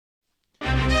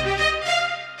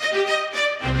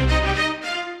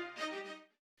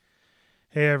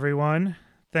Hey everyone,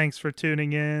 thanks for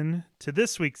tuning in to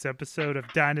this week's episode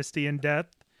of Dynasty in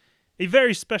Depth. A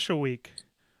very special week,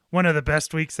 one of the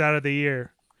best weeks out of the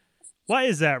year. Why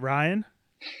is that, Ryan?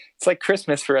 It's like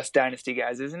Christmas for us Dynasty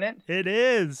guys, isn't it? It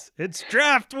is. It's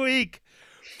draft week.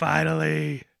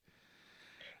 Finally.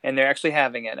 And they're actually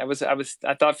having it.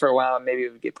 I thought for a while maybe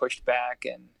it would get pushed back,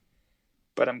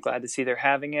 but I'm glad to see they're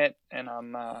having it, and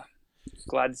I'm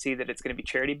glad to see that it's going to be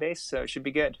charity based, so it should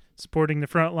be good. Supporting the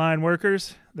frontline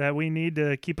workers that we need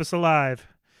to keep us alive,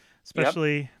 Yep.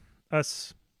 especially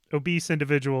us obese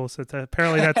individuals.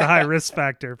 Apparently that's a high risk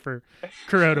factor for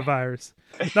coronavirus.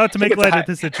 Not to make light of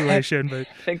the situation, but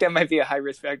I think that might be a high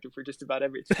risk factor for just about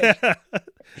everything.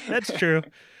 that's true.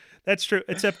 That's true.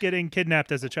 Except getting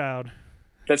kidnapped as a child.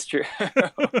 That's true.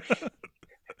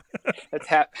 That's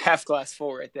half glass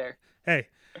full right there. Hey,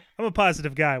 I'm a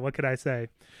positive guy. What could I say?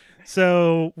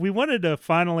 So we wanted to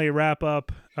finally wrap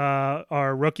up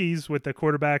our rookies with the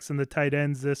quarterbacks and the tight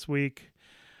ends this week.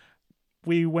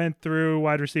 We went through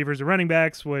wide receivers and running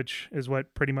backs, which is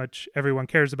what pretty much everyone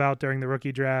cares about during the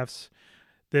rookie drafts.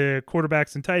 The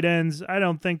quarterbacks and tight ends, I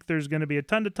don't think there's going to be a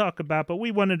ton to talk about, but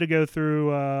we wanted to go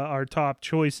through our top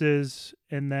choices,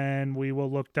 and then we will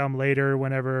look dumb later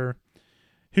whenever.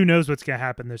 Who knows what's going to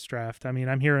happen this draft? I mean,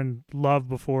 I'm hearing Love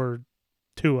before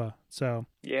Tua, so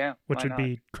Yeah, which why would not?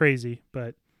 be crazy,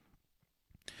 but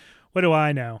what do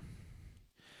I know?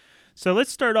 So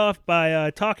let's start off by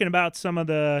talking about some of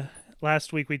the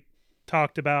last week we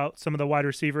talked about some of the wide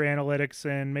receiver analytics,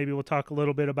 and maybe we'll talk a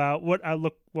little bit about what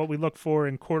we look for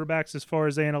in quarterbacks as far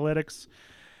as analytics.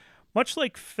 Much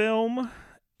like film,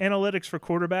 analytics for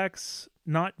quarterbacks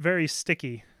not very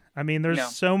sticky. I mean, No.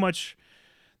 there's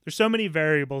so many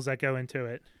variables that go into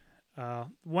it.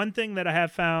 One thing that I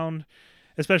have found,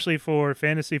 especially for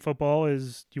fantasy football,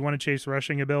 is you want to chase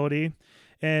rushing ability.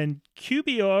 And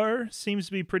QBR seems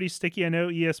to be pretty sticky. I know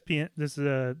ESPN, this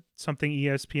is something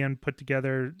ESPN put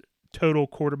together, total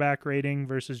quarterback rating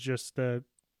versus just the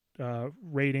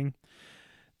rating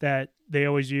that they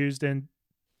always used. And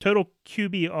total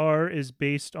QBR is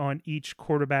based on each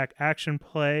quarterback action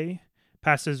play,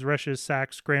 passes, rushes,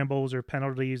 sacks, scrambles, or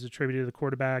penalties attributed to the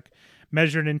quarterback,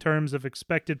 measured in terms of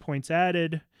expected points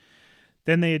added.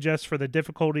 Then they adjust for the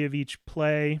difficulty of each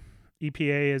play.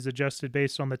 EPA is adjusted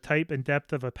based on the type and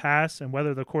depth of a pass and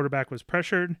whether the quarterback was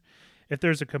pressured. If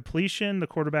there's a completion, the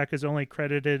quarterback is only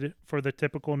credited for the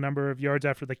typical number of yards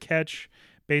after the catch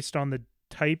based on the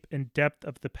type and depth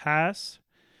of the pass.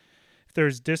 If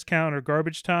there's discount or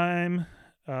garbage time,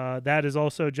 that is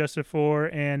also adjusted for,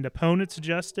 and opponents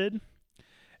adjusted.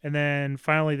 And then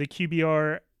finally, the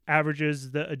QBR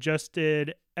averages the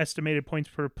adjusted estimated points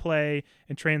per play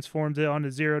and transforms it on a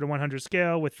 0 to 100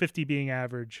 scale, with 50 being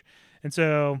average. And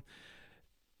so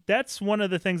that's one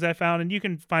of the things I found, and you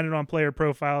can find it on Player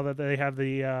Profile that they have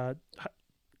the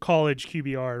college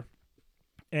QBR.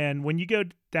 And when you go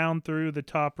down through the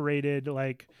top rated,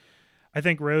 like I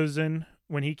think Rosen,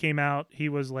 when he came out, he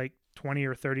was like 20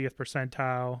 or 30th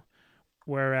percentile,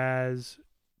 whereas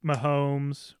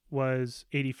Mahomes was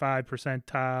 85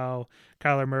 percentile.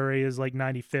 Kyler Murray is like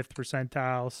 95th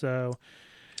percentile. So,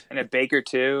 And a Baker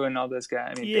too, and all those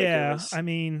guys. I mean, Baker yeah, was. I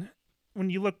mean, when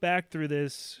you look back through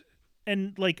this,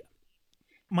 and like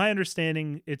my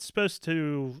understanding, it's supposed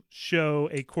to show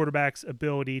a quarterback's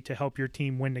ability to help your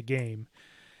team win the game.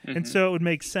 And Mm-hmm. so it would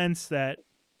make sense that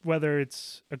whether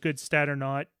it's a good stat or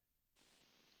not,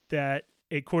 that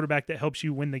a quarterback that helps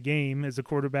you win the game is a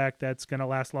quarterback that's going to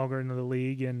last longer in the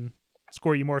league and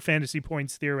score you more fantasy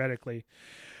points theoretically.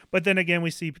 But then again, we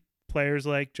see players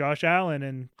like Josh Allen,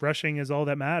 and rushing is all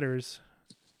that matters.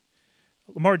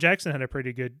 Lamar Jackson had a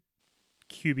pretty good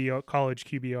college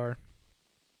QBR.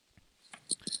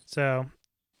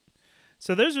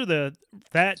 So those are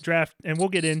that draft, and we'll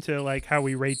get into like how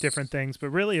we rate different things. But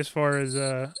really, as far as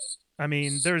I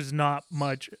mean, there's not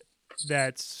much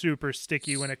that's super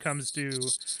sticky when it comes to.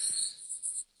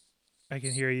 I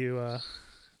can hear you Oh,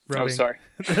 rubbing. sorry.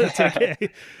 That's okay.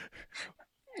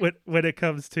 When it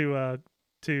comes to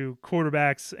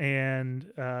quarterbacks and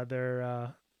their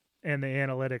and the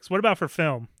analytics, what about for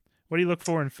film? What do you look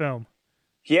for in film?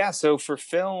 Yeah, so for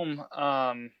film,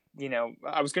 I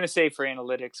was going to say for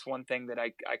analytics, one thing that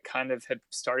I kind of have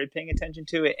started paying attention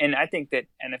to it, and I think that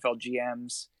NFL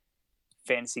GMs,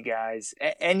 fantasy guys,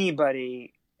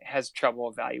 anybody has trouble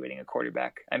evaluating a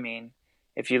quarterback. I mean,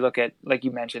 if you look at, like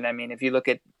you mentioned, I mean, if you look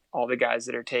at all the guys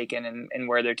that are taken and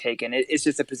where they're taken, it's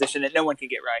just a position that no one can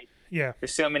get right. Yeah.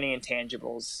 There's so many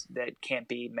intangibles that can't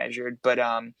be measured. But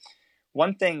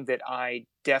one thing that I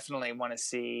definitely want to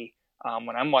see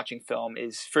when I'm watching film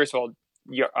is, first of all,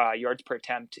 yards per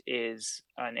attempt is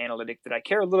an analytic that I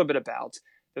care a little bit about.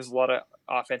 there's a lot of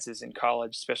offenses in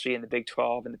college, especially in the Big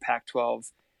 12 and the Pac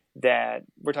 12, that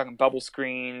we're talking bubble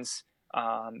screens,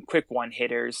 quick one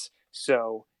hitters.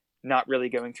 So not really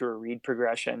going through a read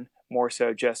progression, more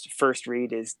so just first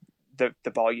read is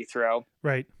the ball you throw.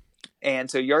 Right. And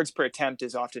so yards per attempt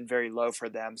is often very low for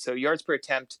them. So yards per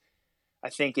attempt, I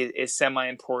think, is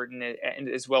semi-important, and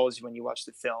as well as when you watch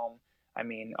the film. I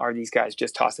mean, are these guys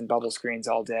just tossing bubble screens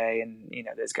all day? And,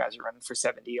 those guys are running for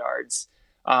 70 yards.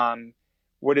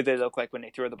 What do they look like when they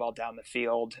throw the ball down the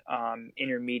field?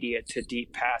 Intermediate to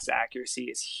deep pass accuracy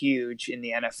is huge in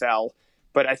the NFL.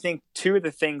 But I think two of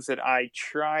the things that I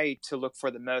try to look for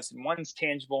the most, and one's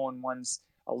tangible and one's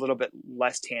a little bit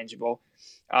less tangible.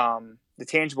 The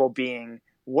tangible being,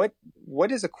 what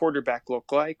does a quarterback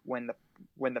look like when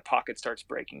the pocket starts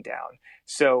breaking down?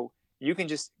 So you can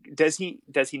just, does he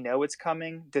know it's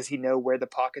coming? Does he know where the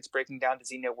pocket's breaking down? Does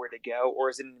he know where to go? Or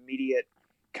is it an immediate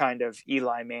kind of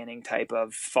Eli Manning type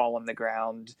of fall on the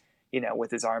ground,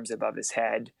 with his arms above his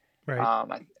head? Right.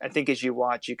 I think as you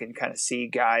watch, you can kind of see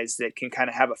guys that can kind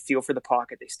of have a feel for the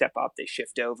pocket. They step up, they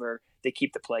shift over, they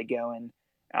keep the play going.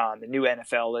 The new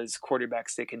NFL is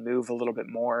quarterbacks that can move a little bit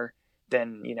more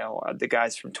than, the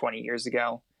guys from 20 years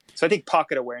ago. So I think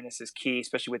pocket awareness is key,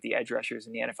 especially with the edge rushers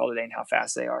in the NFL today and how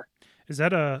fast they are. Is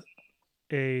that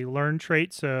a learned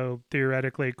trait? So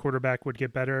theoretically, a quarterback would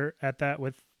get better at that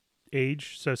with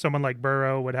age. So someone like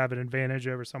Burrow would have an advantage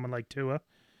over someone like Tua.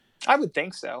 I would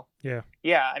think so. Yeah.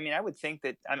 Yeah. I mean, I would think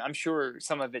that I'm sure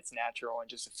some of it's natural and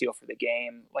just a feel for the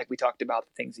game. Like we talked about,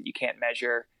 the things that you can't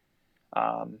measure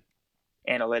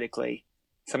analytically.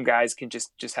 Some guys can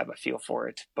just have a feel for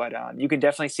it, but you can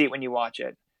definitely see it when you watch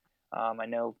it. I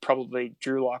know probably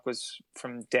Drew Lock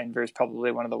from Denver is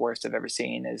probably one of the worst I've ever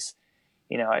seen.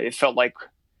 It felt like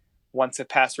once a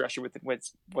pass rusher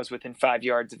was within 5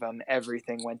 yards of him,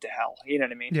 everything went to hell. You know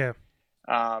what I mean? Yeah.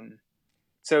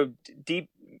 So deep,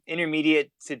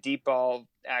 intermediate to deep ball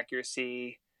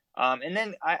accuracy. And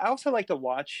then I also like to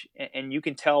watch, and you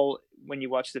can tell when you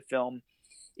watch the film,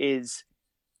 is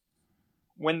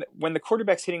when the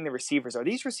quarterback's hitting the receivers, are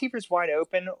these receivers wide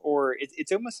open? Or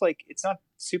it's almost like, it's not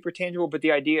super tangible, but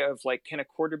the idea of like, can a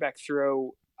quarterback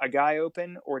throw a guy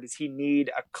open, or does he need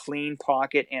a clean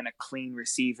pocket and a clean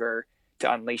receiver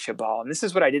to unleash a ball? And this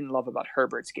is what I didn't love about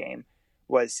Herbert's game,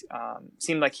 was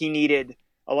seemed like he needed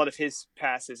a lot of his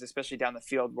passes, especially down the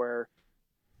field, where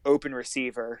open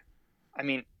receiver. I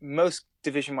mean, most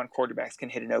Division I quarterbacks can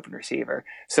hit an open receiver.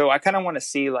 So I kind of want to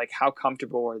see like how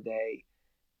comfortable are they,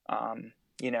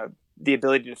 the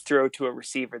ability to throw to a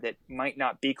receiver that might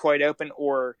not be quite open,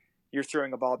 or you're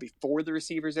throwing a ball before the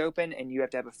receiver's open and you have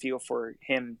to have a feel for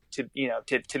him to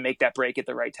make that break at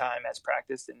the right time as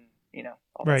practiced, and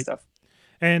all that stuff.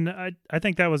 And I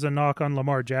think that was a knock on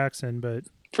Lamar Jackson, but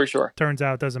for sure, turns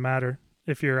out it doesn't matter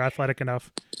if you're athletic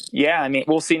enough. Yeah, I mean,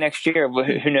 we'll see next year.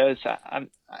 Who knows?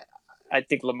 I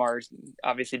think Lamar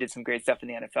obviously did some great stuff in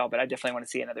the NFL, but I definitely want to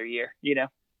see another year.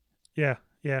 Yeah.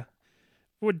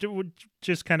 Would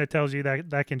just kind of tells you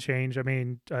that can change. I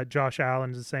mean, Josh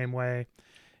Allen's the same way.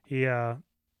 He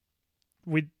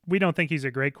we don't think he's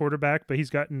a great quarterback, but he's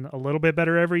gotten a little bit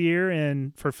better every year.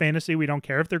 And for fantasy, we don't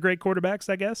care if they're great quarterbacks,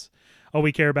 I guess. All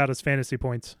we care about is fantasy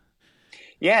points.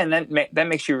 Yeah, and that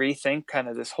makes you rethink kind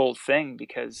of this whole thing,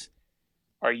 because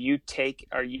are you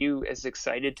as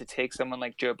excited to take someone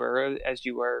like Joe Burrow as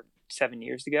you were 7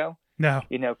 years ago? No.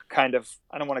 Kind of,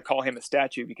 I don't want to call him a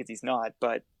statue because he's not,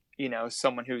 but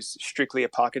someone who's strictly a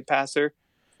pocket passer?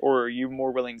 Or are you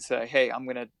more willing to say, hey, I'm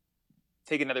going to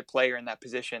take another player in that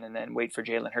position and then wait for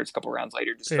Jalen Hurts a couple rounds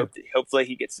later, hopefully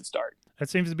he gets to start? That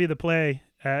seems to be the play,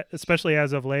 especially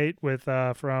as of late with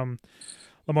from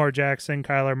Lamar Jackson,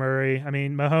 Kyler Murray. I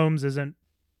mean, Mahomes isn't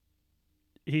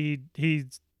he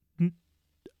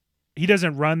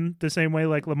doesn't run the same way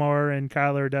like Lamar and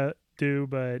Kyler do,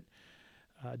 but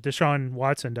Deshaun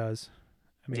Watson does.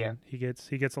 I mean, he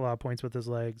gets a lot of points with his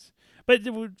legs. But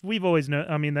we've always known.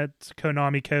 I mean, that's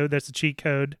Konami code. That's a cheat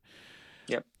code.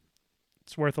 Yep,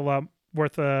 it's worth a lot,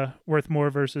 worth more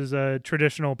versus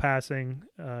traditional passing.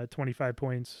 25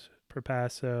 points per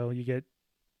pass, so you get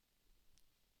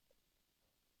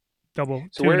double,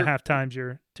 so 2.5 times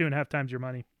your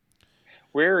money.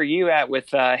 Where are you at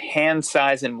with hand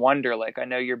size and Wonderlic? I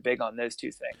know you're big on those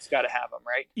two things. Got to have them,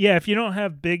 right? Yeah, if you don't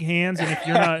have big hands, and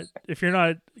if you're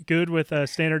not good with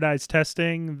standardized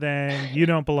testing, then you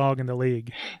don't belong in the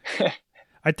league.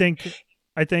 I think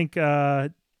Patrick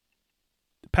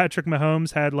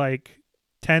Mahomes had like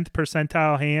 10th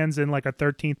percentile hands and like a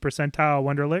 13th percentile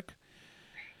Wonderlic.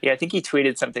 Yeah, I think he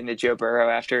tweeted something to Joe Burrow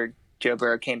after Joe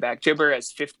Burrow came back. Joe Burrow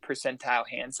has 5th percentile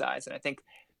hand size, and I think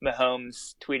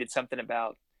Mahomes tweeted something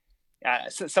about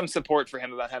some support for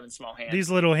him about having small These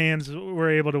hands. little hands were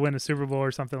able to win a Super Bowl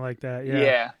or something like that. Yeah,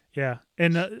 Yeah. yeah.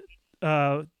 And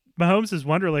Mahomes'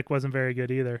 Wonderlic wasn't very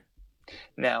good either.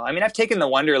 No, I mean I've taken the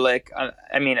Wonderlic.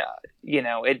 I mean,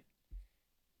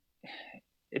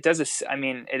 it does. I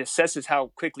mean, it assesses how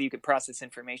quickly you can process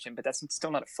information, but that's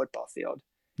still not a football field.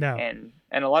 No. And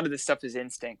a lot of this stuff is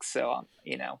instinct. So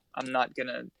I'm not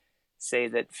gonna say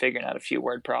that figuring out a few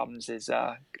word problems is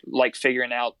like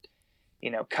figuring out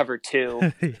cover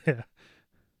two. Yeah.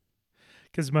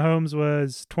 Because Mahomes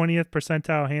was 20th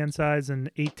percentile hand size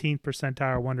and 18th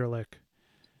percentile Wonderlic.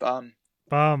 Bum.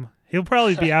 He'll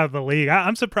probably be out of the league.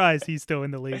 I'm surprised he's still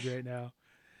in the league right now.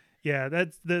 Yeah,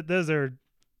 those are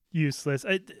useless.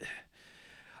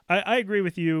 I agree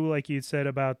with you, like you said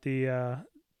about the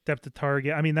depth of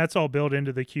target. I mean, that's all built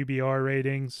into the QBR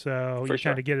rating, so you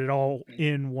kind of get it all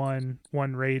in one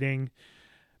rating.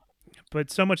 But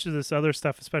so much of this other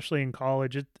stuff, especially in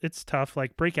college, it's tough.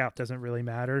 Like breakout doesn't really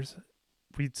matter.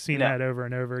 We've seen that over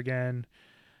and over again.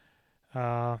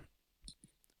 No,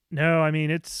 I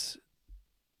mean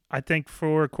I think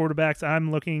for quarterbacks,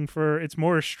 I'm looking for it's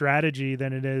more a strategy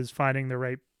than it is finding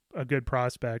a good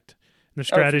prospect. And the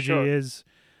strategy is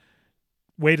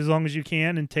wait as long as you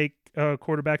can and take a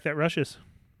quarterback that rushes.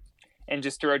 And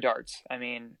just throw darts. I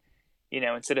mean,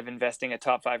 instead of investing a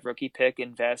top 5 rookie pick,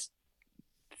 invest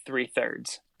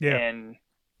 3/3 in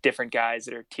different guys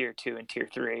that are tier 2 and tier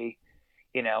 3.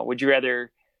 Would you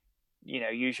rather,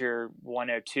 use your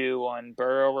 102 on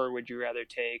Burrow, or would you rather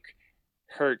take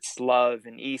Hurts, Love,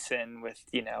 and Eason with,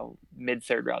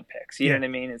 mid-3rd round picks? You know what I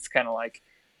mean? It's kind of like,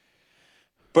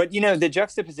 but the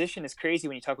juxtaposition is crazy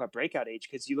when you talk about breakout age,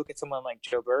 because you look at someone like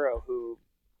Joe Burrow, who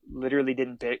literally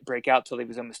didn't break out till he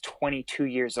was almost 22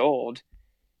 years old.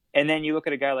 And then you look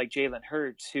at a guy like Jalen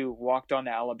Hurts, who walked onto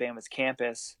Alabama's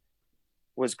campus,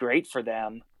 was great for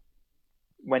them,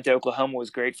 went to Oklahoma, was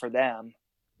great for them.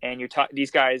 And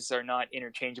these guys are not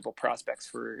interchangeable prospects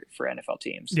for NFL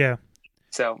teams. Yeah.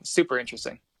 So super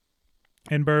interesting.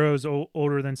 And Burrow's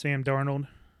older than Sam Darnold.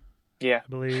 Yeah. I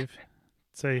believe.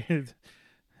 So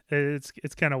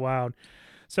it's kind of wild.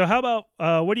 So how about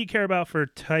what do you care about for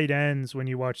tight ends when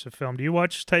you watch the film? Do you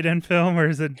watch tight end film, or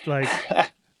is it like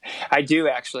I do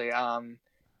actually.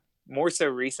 More so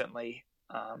recently.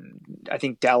 I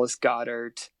think Dallas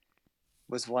Goedert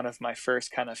was one of my first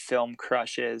kind of film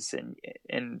crushes,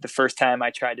 and the first time I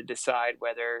tried to decide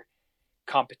whether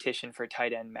competition for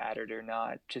tight end mattered or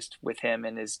not, just with him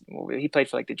and he played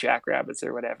for like the Jackrabbits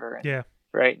or whatever. And,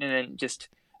 right. And then just,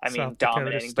 South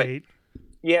dominating. State. But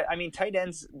yeah, I mean, tight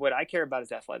ends, what I care about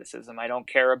is athleticism. I don't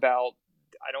care about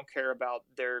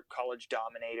their college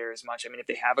dominator as much. I mean, if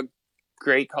they have a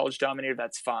great college dominator,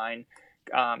 that's fine.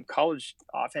 College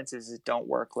offenses don't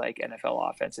work like NFL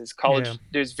offenses.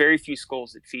 There's very few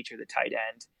schools that feature the tight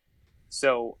end.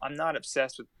 So I'm not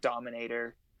obsessed with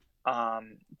dominator.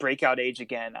 Breakout age,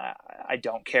 again, I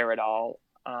don't care at all.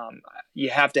 You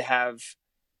have to have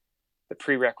the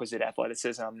prerequisite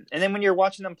athleticism. And then when you're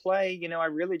watching them play, I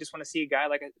really just want to see a guy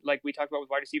like we talked about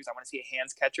with wide receivers. I want to see a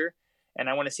hands catcher, and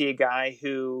I want to see a guy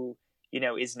who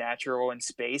is natural in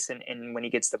space, and when he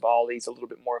gets the ball, he's a little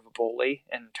bit more of a bully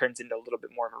and turns into a little bit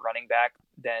more of a running back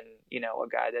than a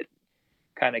guy that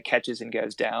kind of catches and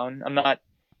goes down. I'm not,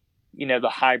 the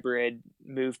hybrid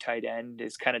move tight end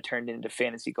is kind of turned into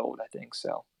fantasy gold, I think.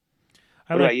 So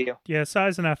what about you? Yeah,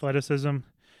 size and athleticism.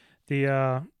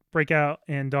 The breakout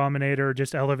and dominator are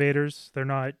just elevators. They're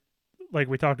not, like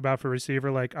we talked about for receiver,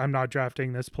 like I'm not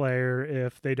drafting this player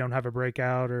if they don't have a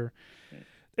breakout, or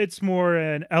it's more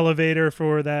an elevator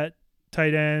for that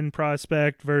tight end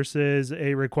prospect versus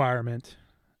a requirement.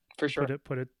 For sure.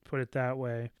 Put it that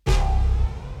way.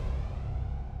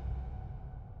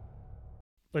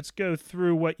 Let's go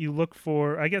through what you look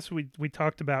for. I guess we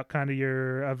talked about kind of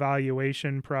your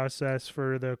evaluation process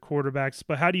for the quarterbacks,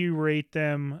 but how do you rate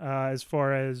them as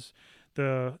far as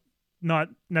not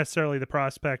necessarily the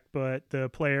prospect, but the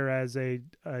player as a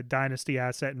dynasty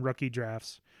asset in rookie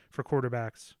drafts for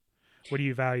quarterbacks? What do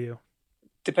you value?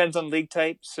 Depends on league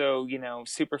type. So,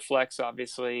 super flex,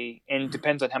 obviously, and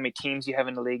depends on how many teams you have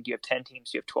in the league. You have 10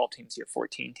 teams, you have 12 teams, you have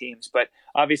 14 teams. But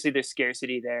obviously there's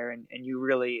scarcity there, and you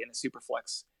really, in a super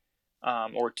flex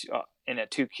or in a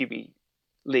 2 QB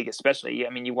league especially,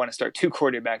 you want to start 2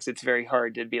 quarterbacks. It's very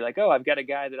hard to be like, oh, I've got a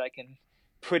guy that I can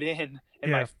put in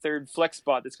my 3rd flex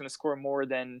spot that's going to score more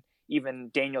than even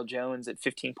Daniel Jones at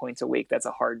 15 points a week. That's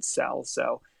a hard sell.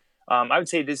 So I would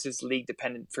say this is league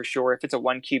dependent for sure. If it's a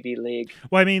 1 QB league.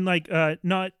 Well, I mean, like,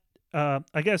 not,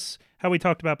 I guess how we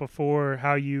talked about before,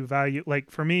 how you value,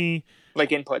 like for me,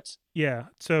 like inputs. Yeah.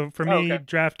 So for me,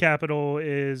 draft capital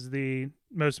is the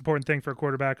most important thing for a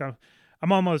quarterback.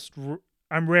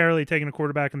 I'm rarely taking a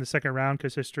quarterback in the second round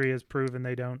because history has proven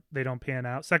they don't pan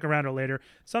out. Second round or later.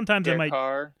 Sometimes I Derek might,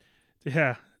 Carr,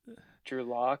 yeah, Drew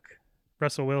Lock.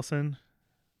 Russell Wilson,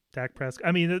 Dak Prescott.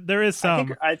 I mean, there is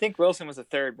some I think Wilson was a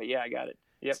third, but yeah, I got it.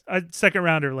 Yep. Second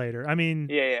round or later. I mean,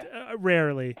 Yeah.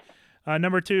 rarely.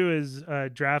 Number 2 is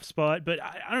draft spot, but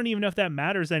I don't even know if that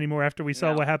matters anymore after we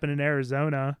saw No. what happened in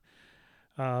Arizona.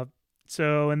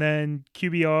 And then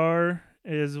QBR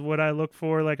is what I look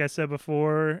for, like I said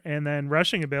before, and then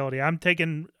rushing ability.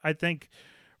 I think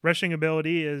rushing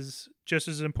ability is just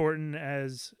as important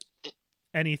as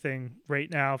anything right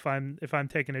now if I'm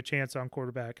taking a chance on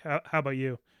quarterback. How about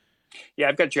you? Yeah,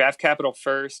 I've got draft capital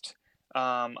first.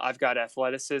 I've got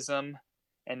athleticism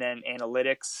and then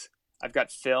analytics. I've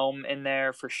got film in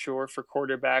there for sure for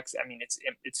quarterbacks. I mean, it's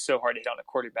so hard to hit on a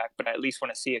quarterback, but I at least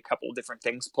want to see a couple of different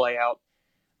things play out.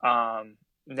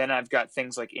 Then I've got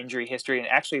things like injury history, and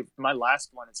actually my last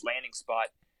one is landing spot.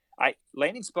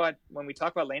 When we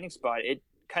talk about landing spot, it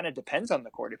kind of depends on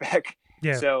the quarterback.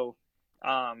 Yeah. So,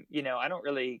 I don't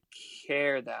really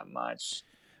care that much.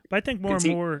 But I think more and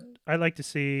more I like to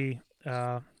see.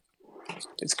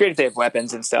 It's great if they have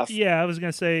weapons and stuff. Yeah, I was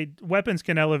gonna say weapons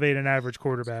can elevate an average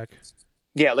quarterback.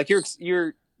 Yeah, like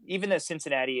you're even though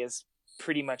Cincinnati is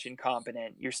pretty much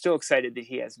incompetent, you're still excited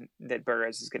that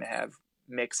Burrows is going to have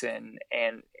Mixon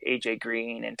and AJ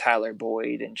Green and Tyler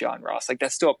Boyd and John Ross. Like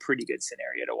that's still a pretty good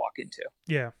scenario to walk into.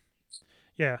 Yeah.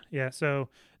 So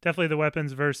definitely the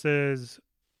weapons versus,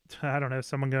 I don't know,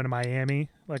 someone going to Miami.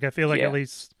 Like I feel like at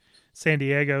least San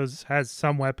Diego's has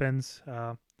some weapons,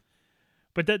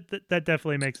 but that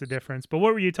definitely makes a difference. But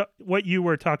what you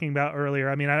were talking about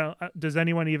earlier? I mean, does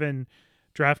anyone even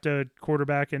draft a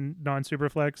quarterback in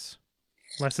non-superflex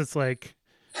unless it's like?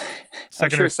 I'm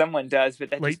sure someone does, but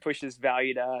that just pushes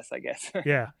value to us, I guess.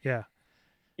 Yeah.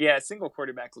 Yeah, a single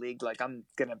quarterback league, like I'm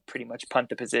gonna pretty much punt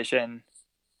the position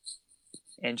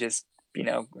and just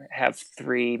have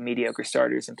 3 mediocre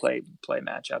starters and play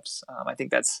matchups. I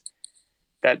think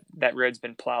that road's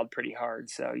been plowed pretty hard,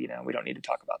 so we don't need to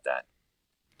talk about that.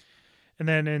 And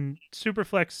then in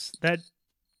Superflex, that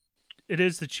it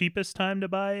is the cheapest time to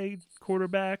buy a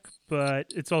quarterback, but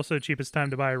it's also the cheapest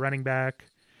time to buy a running back.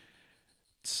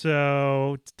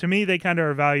 So to me, they kind of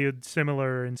are valued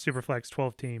similar in Superflex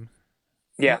 12 team.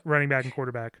 Yeah. Running back and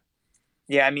quarterback.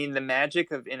 Yeah, I mean, the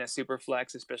magic of in a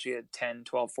Superflex, especially a 10,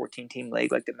 12, 14 team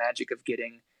league, like the magic of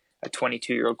getting a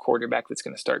 22-year-old quarterback that's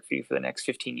going to start for you for the next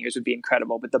 15 years would be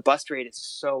incredible. But the bust rate is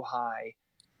so high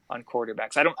on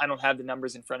quarterbacks. I don't have the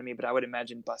numbers in front of me, but I would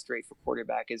imagine bust rate for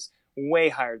quarterback is way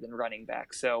higher than running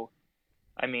back. So,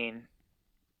 I mean,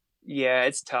 yeah,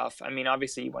 it's tough. I mean,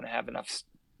 obviously you want to have enough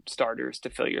starters to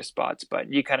fill your spots,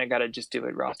 but you kind of got to just do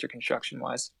it roster construction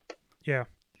wise. Yeah.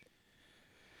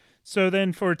 So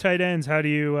then for tight ends, how do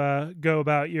you go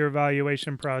about your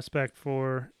evaluation prospect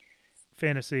for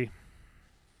fantasy?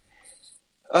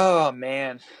 Oh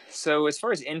man. So as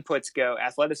far as inputs go,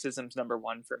 athleticism's number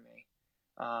 1 for me.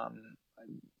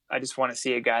 I just want to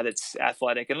see a guy that's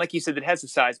athletic. And like you said, that has the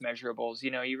size measurables.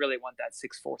 You really want that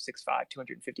 6'4", 6'5",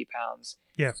 250 pounds.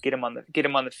 Yeah. Get him on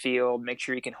the field, make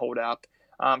sure he can hold up.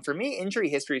 For me, injury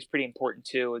history is pretty important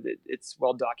too. It's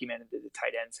well documented that the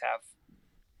tight ends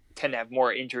tend to have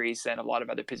more injuries than a lot of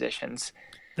other positions.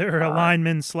 They're a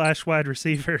lineman / wide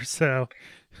receiver, so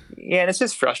yeah, and it's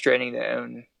just frustrating to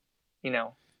own.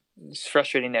 It's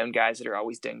frustrating to own guys that are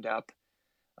always dinged up.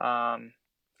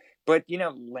 But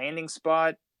landing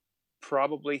spot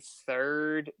probably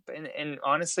third. And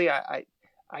honestly, I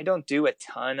don't do a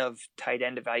ton of tight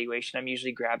end evaluation. I'm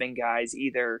usually grabbing guys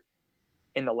either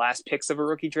in the last picks of a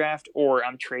rookie draft, or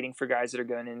I'm trading for guys that are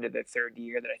going into their third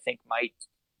year that I think might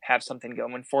have something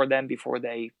going for them before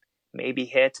they maybe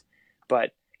hit.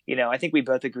 But, I think we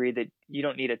both agree that you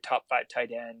don't need a top 5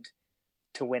 tight end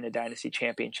to win a dynasty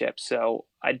championship. So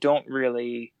I don't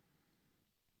really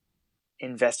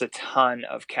invest a ton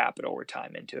of capital or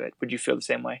time into it. Would you feel the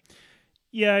same way?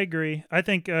 Yeah, I agree. I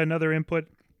think another input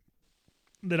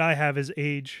that I have is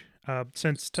age.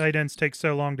 Since tight ends take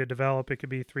so long to develop, it could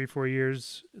be 3-4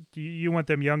 years. You want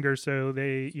them younger so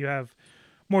you have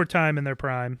more time in their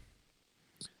prime.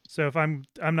 So if I'm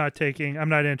not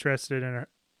interested in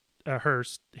a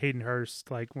Hayden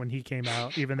Hurst, like when he came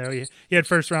out, even though he had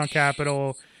first round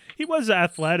capital, he was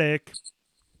athletic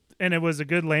and it was a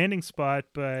good landing spot,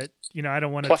 but I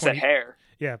don't want plus that hair.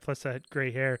 Yeah, plus that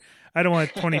gray hair. I don't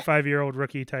want a 25-year-old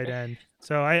rookie tight end.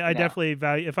 So I definitely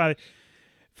value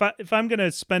if I'm going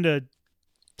to spend a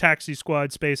taxi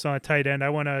squad space on a tight end, I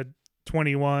want a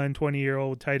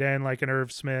 20-year-old tight end like an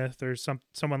Irv Smith or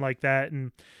someone like that,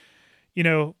 and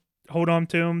hold on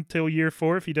to him till year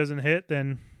 4. If he doesn't hit,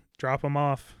 then drop him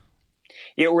off.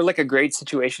 Yeah, or like a great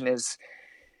situation is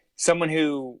someone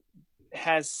who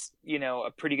has,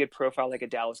 a pretty good profile like a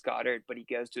Dallas Goedert, but he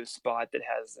goes to a spot that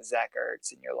has a Zach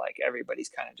Ertz, and you're like, everybody's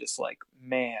kind of just like,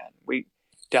 man,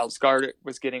 Dallas Goedert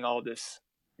was getting all this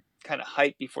kind of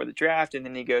hype before the draft, and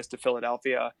then he goes to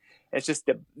Philadelphia. It's just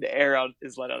the air out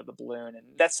is let out of the balloon, and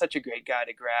that's such a great guy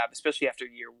to grab, especially after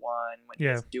year one when he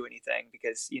doesn't do anything,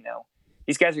 because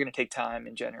these guys are going to take time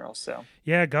in general. So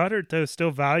yeah, Goddard though is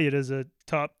still valued as a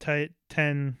top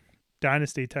 10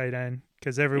 dynasty tight end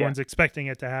because everyone's expecting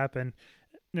it to happen,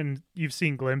 and you've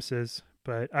seen glimpses.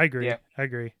 But I agree. Yeah. I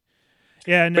agree.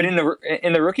 Yeah, but in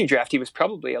the rookie draft, he was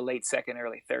probably a late second,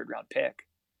 early third round pick.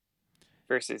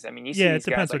 Versus, I mean, you see these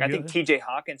guys like I think T.J.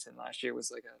 Hawkinson last year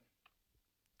was like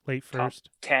a late first,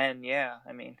 top 10. Yeah,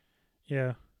 I mean,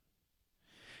 yeah,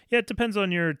 it depends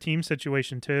on your team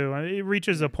situation too. I mean, it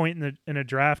reaches a point in a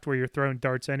draft where you're throwing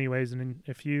darts anyways, and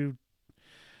if you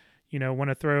want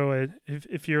to throw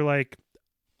if you're like,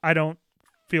 I don't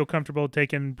feel comfortable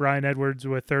taking Bryan Edwards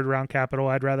with third round capital.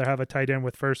 I'd rather have a tight end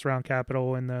with first round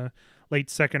capital in the late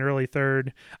second, early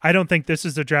third. I don't think this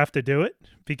is the draft to do it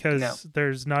because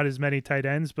there's not as many tight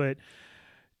ends, but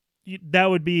that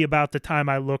would be about the time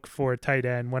I look for a tight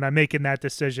end when I'm making that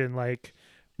decision. Like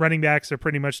running backs are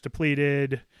pretty much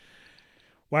depleted.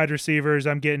 Wide receivers,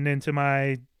 I'm getting into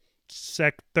my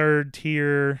third,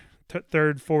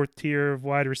 fourth tier of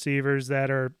wide receivers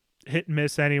that are hit and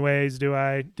miss anyways. Do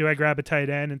I grab a tight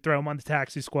end and throw him on the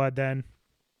taxi squad then?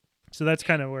 So that's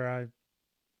kind of where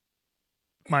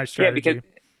my strategy. Yeah,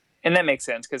 and that makes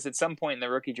sense because at some point in the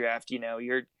rookie draft,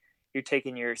 you're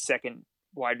taking your second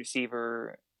wide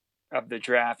receiver of the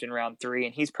draft in round 3,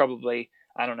 and he's probably,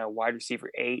 I don't know, wide receiver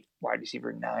 8, wide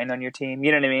receiver 9 on your team.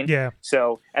 You know what I mean? Yeah.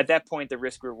 So at that point, the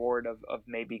risk reward of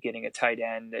maybe getting a tight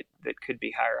end that could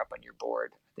be higher up on your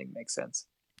board, I think makes sense.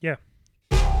 Yeah.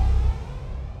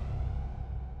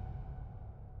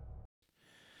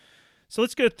 So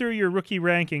let's go through your rookie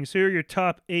rankings. Who are your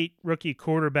top 8 rookie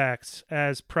quarterbacks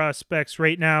as prospects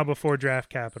right now before draft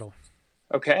capital?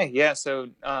 Okay, yeah. So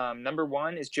number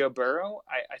 1 is Joe Burrow.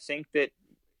 I think that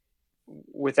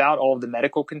without all of the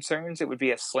medical concerns, it would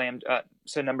be a slam.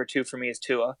 So number 2 for me is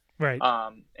Tua. Right.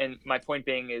 And my point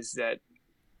being is that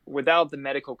without the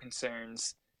medical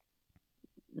concerns,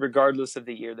 regardless of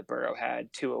the year that Burrow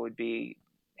had, Tua would be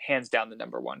hands down the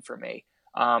number 1 for me.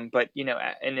 But,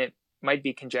 and it might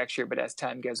be conjecture, but as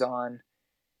time goes on,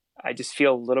 I just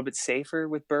feel a little bit safer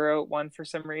with Burrow at 1 for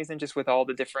some reason, just with all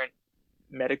the different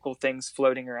medical things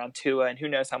floating around Tua, and who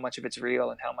knows how much of it's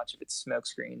real and how much of it's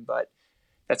smokescreen. But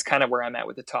that's kind of where I'm at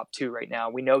with the top 2 right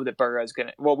now. We know that Burrow's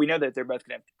we know that they're both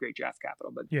going to have great draft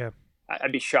capital, but yeah,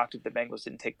 I'd be shocked if the Bengals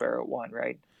didn't take Burrow at 1,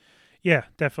 right? Yeah,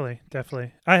 definitely.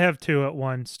 I have 2 at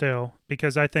 1 still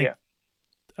because I think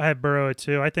I have Burrow at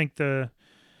 2. I think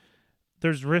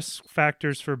there's risk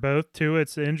factors for both. Tua,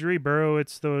 it's the injury. Burrow,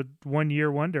 it's the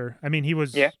 1-year wonder. I mean, it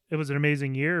was an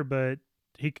amazing year, but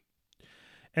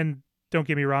and don't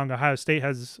get me wrong, Ohio State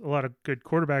has a lot of good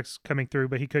quarterbacks coming through,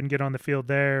 but he couldn't get on the field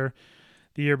there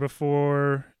the year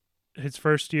before his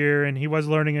first year, and he was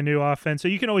learning a new offense. So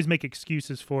you can always make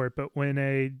excuses for it, but when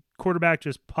a quarterback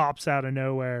just pops out of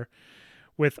nowhere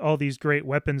with all these great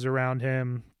weapons around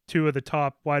him, 2 of the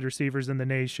top wide receivers in the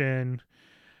nation,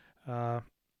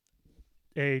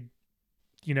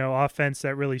 offense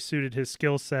that really suited his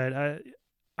skill set.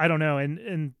 I don't know.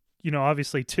 And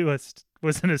obviously Tua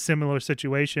was in a similar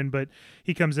situation, but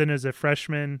he comes in as a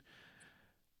freshman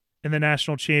in the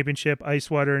national championship,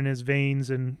 ice water in his veins,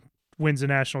 and wins a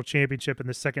national championship in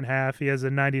the second half. He has a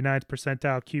 99th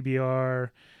percentile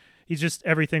QBR. He's just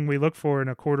everything we look for in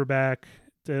a quarterback.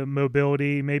 The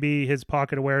mobility, maybe his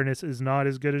pocket awareness is not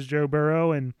as good as Joe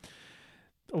Burrow, and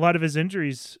a lot of his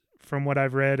injuries, from what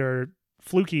I've read, are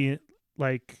fluky.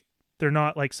 Like they're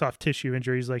not like soft tissue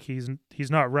injuries. Like he's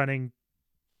not running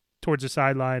towards the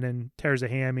sideline and tears a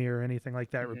hammy or anything like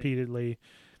that repeatedly.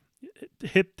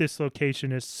 Hip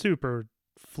dislocation is super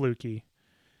fluky.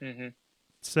 Mm-hmm.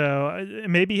 So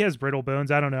maybe he has brittle bones.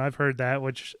 I don't know. I've heard that,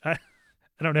 which I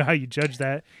don't know how you judge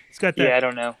that. He's got that. Yeah, I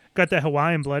don't know. Got that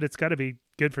Hawaiian blood. It's got to be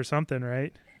good for something,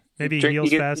 right? Maybe he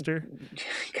heals faster. You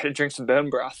got to drink some bone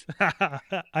broth.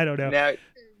 I don't know. Now,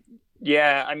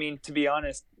 yeah, I mean, to be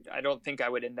honest, I don't think I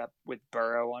would end up with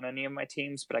Burrow on any of my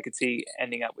teams, but I could see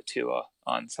ending up with Tua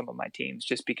on some of my teams,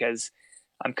 just because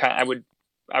I would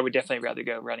definitely rather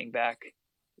go running back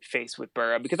face with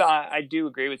Burrow, because I do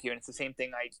agree with you, and it's the same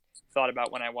thing I thought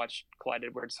about when I watched Clyde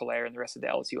Edwards-Helaire and the rest of the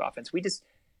LSU offense.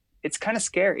 It's kind of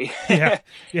scary.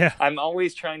 Yeah. I'm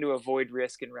always trying to avoid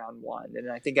risk in round 1,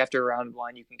 and I think after round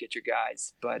 1 you can get your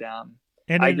guys. But I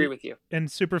agree with you. And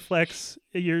Superflex,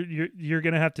 you're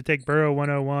going to have to take Burrow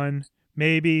 101,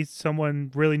 Maybe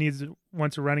someone really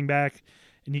wants a running back,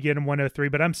 and you get him 103.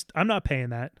 But I'm not paying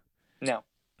that. No.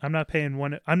 I'm not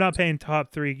paying I'm not paying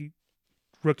top 3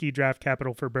 rookie draft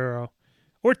capital for Burrow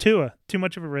or Tua. Too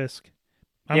much of a risk.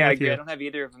 I'm Yeah, I with agree. I you. don't have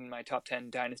either of them in my top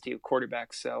 10 dynasty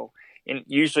quarterbacks. So,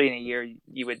 usually in a year,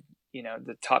 you would,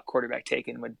 the top quarterback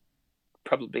taken would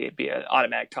probably be an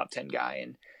automatic top 10 guy.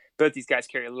 And both these guys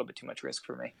carry a little bit too much risk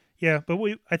for me. Yeah, but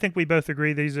I think we both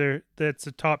agree that's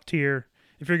a top tier.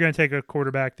 If you're going to take a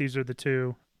quarterback, these are the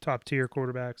 2 top tier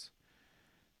quarterbacks.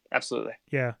 Absolutely.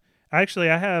 Yeah.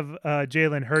 Actually, I have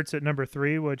Jalen Hurts at number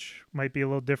 3, which might be a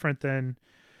little different than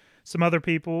some other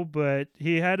people, but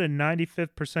he had a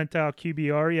 95th percentile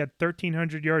QBR. He had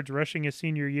 1,300 yards rushing his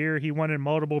senior year. He won in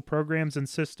multiple programs and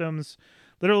systems.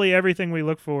 Literally everything we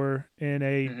look for in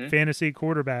a fantasy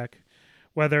quarterback.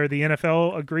 Whether the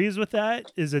NFL agrees with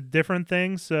that is a different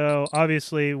thing. So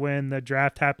obviously, when the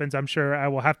draft happens, I'm sure I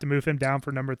will have to move him down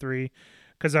for number 3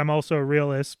 because I'm also a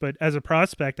realist. But as a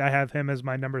prospect, I have him as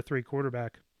my number 3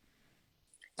 quarterback.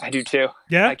 I do too.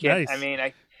 Yeah, I can't. nice. I mean,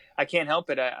 I can't help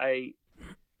it. I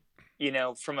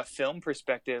from a film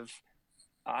perspective,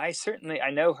 I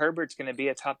know Herbert's going to be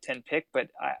a top 10 pick, but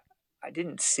I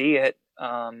didn't see it.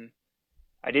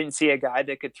 I didn't see a guy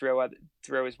that could throw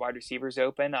his wide receivers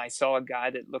open. I saw a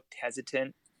guy that looked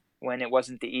hesitant when it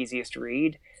wasn't the easiest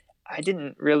read. I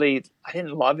didn't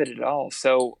love it at all.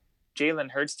 So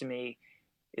Jalen Hurts to me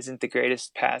isn't the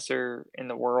greatest passer in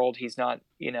the world. He's not,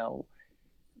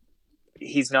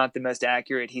 he's not the most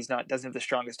accurate. Doesn't have the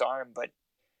strongest arm, but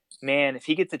man, if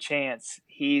he gets a chance,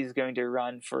 he's going to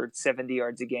run for 70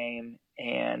 yards a game.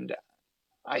 And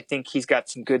I think he's got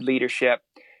some good leadership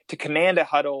to command a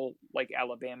huddle like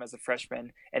Alabama as a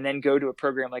freshman and then go to a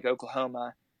program like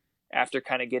Oklahoma after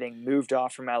kind of getting moved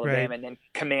off from Alabama Right. and then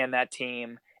command that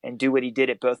team and do what he did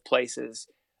at both places.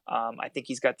 I think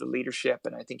he's got the leadership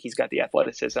and I think he's got the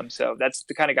athleticism. So that's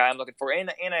the kind of guy I'm looking for. And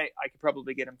I could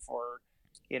probably get him for,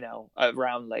 a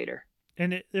round later.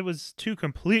 And it was 2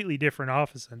 completely different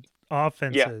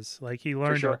offenses. Yeah, Like he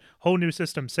learned sure. a whole new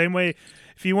system. Same way,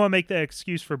 if you want to make that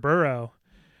excuse for Burrow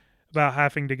about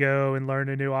having to go and learn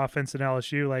a new offense in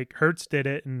LSU, like Hurts did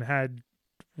it and had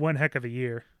one heck of a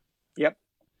year. Yep.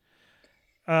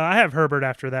 I have Herbert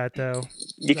after that, though.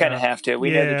 You kind of have to. We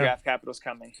know the yeah. draft capital's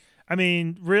coming. I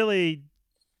mean, really,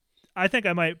 I think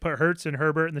I might put Hurts and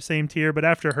Herbert in the same tier, but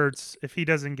after Hurts, if he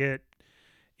doesn't get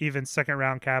even second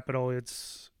round capital,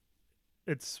 it's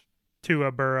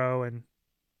Tua, Burrow, and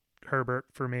Herbert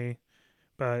for me.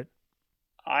 But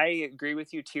I agree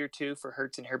with you. Tier 2 for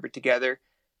Hurts and Herbert together.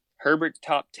 Herbert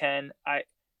top 10.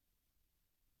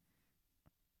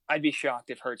 I'd be shocked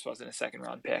if Hurts wasn't a second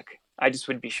round pick. I just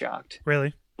would be shocked.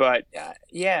 really, But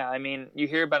yeah, I mean, you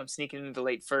hear about him sneaking into the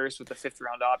late first with the 5th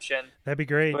round option. that'd be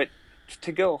great. But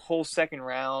to go a whole second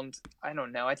round, I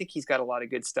don't know. I think he's got a lot of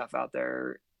good stuff out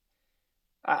there.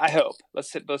 I hope.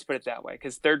 Let's put it that way,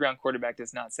 because 3rd round quarterback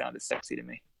does not sound as sexy to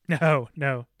me. No.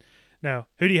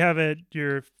 Who do you have at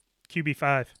your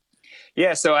QB5?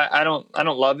 Yeah, so I don't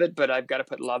love it, but I've got to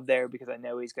put love there because I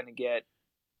know he's going to get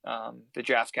the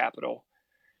draft capital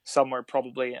somewhere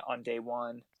probably on day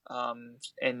 1.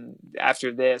 And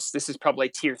after this is probably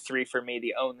tier 3 for me,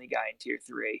 the only guy in tier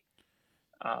 3.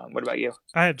 What about you?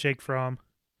 I have Jake Fromm.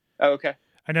 Oh, okay.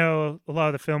 I know a lot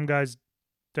of the film guys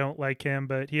don't like him,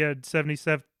 but he had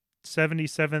 77th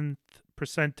percentile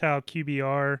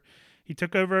QBR. He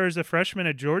took over as a freshman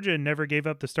at Georgia and never gave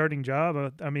up the starting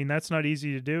job. I mean, that's not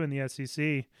easy to do in the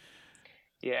SEC.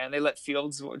 Yeah, and they let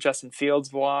Justin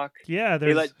Fields walk. Yeah,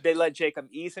 they let Jacob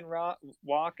Eason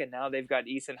walk, and now they've got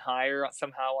Eason higher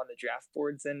somehow on the draft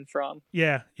boards than Fromm.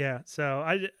 Yeah. So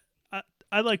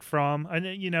I like Fromm.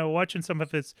 Watching some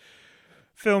of his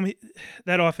film,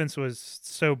 that offense was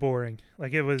so boring.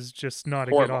 Like it was just not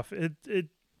a Horrible. good offense.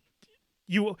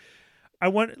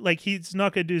 He's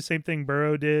not going to do the same thing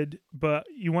Burrow did, but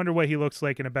you wonder what he looks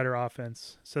like in a better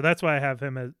offense. So that's why I have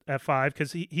him at 5,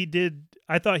 because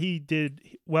I thought he did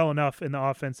well enough in the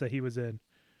offense that he was in.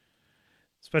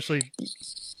 Especially,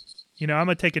 I'm going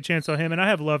to take a chance on him, and I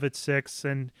have Love at 6,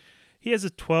 and he has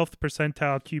a 12th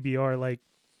percentile QBR. Like,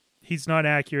 he's not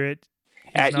accurate.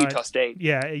 Utah State.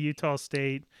 Yeah, at Utah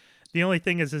State. The only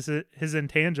thing is his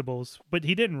intangibles, but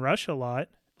he didn't rush a lot.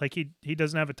 Like, he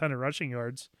doesn't have a ton of rushing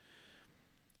yards.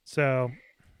 So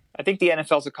I think the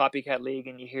NFL's a copycat league,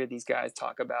 and you hear these guys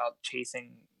talk about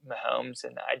chasing Mahomes,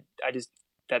 and I just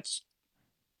that's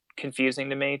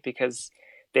confusing to me because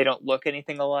they don't look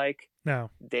anything alike. No,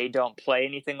 they don't play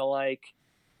anything alike.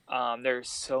 There's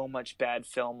so much bad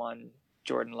film on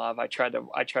Jordan Love. I tried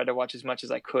to watch as much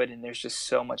as I could, and there's just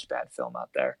so much bad film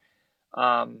out there.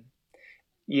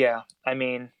 Yeah, I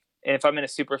mean, And if I'm in a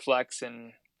super flex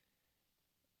and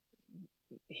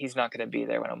he's not going to be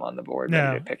there when I'm on the board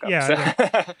ready to pick up. Yeah,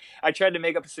 so I tried to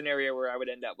make up a scenario where I would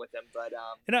end up with him, but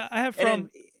and I have Fromm.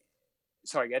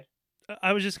 Sorry, good.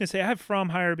 I was just gonna say I have Fromm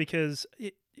higher because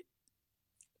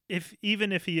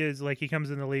even if he is like he comes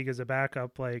in the league as a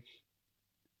backup, like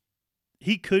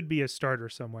he could be a starter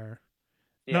somewhere.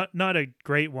 Yeah. Not a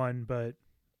great one, but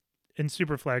in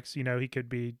Superflex, he could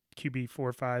be QB 4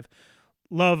 or 5.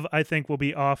 Love, I think, will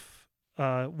be off.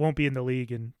 Won't be in the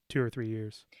league in 2 or 3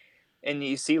 years. And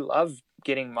you see Love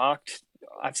getting mocked.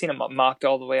 I've seen him mocked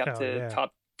all the way up to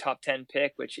top 10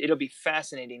 pick, which it'll be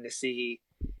fascinating to see.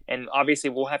 And obviously,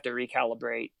 we'll have to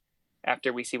recalibrate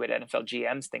after we see what NFL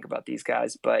GMs think about these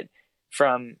guys. But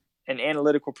from an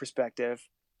analytical perspective,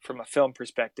 from a film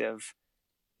perspective,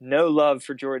 no love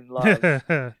for Jordan Love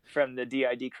from the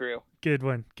DID crew. Good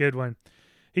one.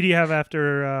 Who do you have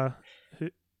after?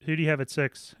 Who do you have at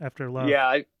 6 after Love?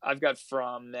 Yeah, I've got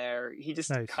Fromm there. He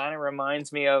just kind of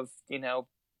reminds me of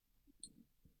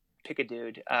pick a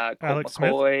dude, Colt Alex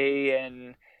McCoy, Smith?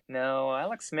 And no,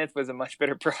 Alex Smith was a much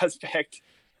better prospect.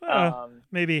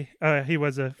 Maybe he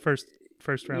was a first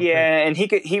round. Yeah,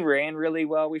 pick. And he ran really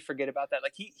well. We forget about that.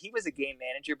 Like he was a game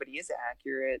manager, but he is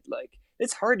accurate. Like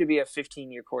it's hard to be a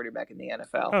 15-year quarterback in the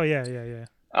NFL. Oh yeah.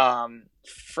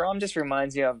 Fromm just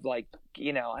reminds you of like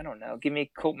I don't know. Give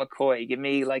me Colt McCoy. Give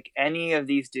me like any of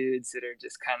these dudes that are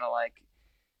just kind of like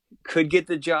could get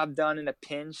the job done in a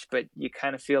pinch, but you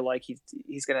kind of feel like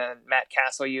he's gonna Matt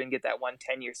Castle you and get that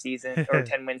 10-year season or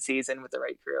 10-win season with the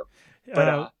right crew.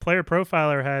 But Player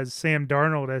Profiler has Sam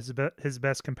Darnold as his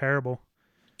best comparable.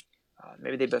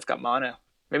 Maybe they both got mono.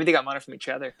 Maybe they got mono from each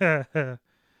other. I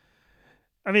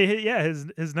mean, yeah,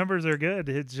 his numbers are good.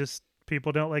 It's just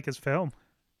people don't like his film.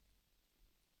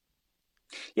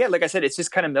 Yeah, like I said, it's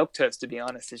just kind of milquetoast, to be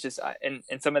honest. It's just and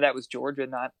some of that was Georgia.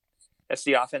 That's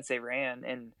the offense they ran,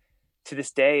 and to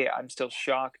this day, I'm still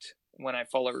shocked when I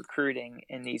follow recruiting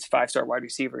and these 5-star wide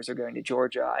receivers are going to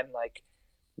Georgia. I'm like,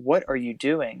 what are you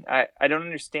doing? I don't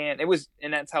understand.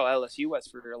 And that's how LSU was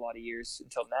for a lot of years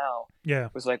until now. Yeah,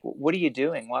 it was like, what are you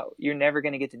doing? You're never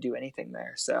going to get to do anything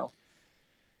there. So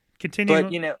continue.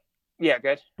 But yeah,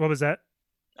 good. What was that?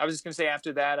 I was just going to say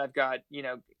after that, I've got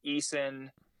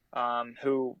Eason,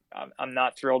 who I'm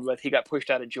not thrilled with. He got pushed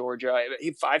out of Georgia.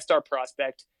 He 5-star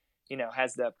prospect.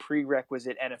 Has the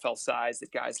prerequisite NFL size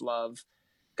that guys love.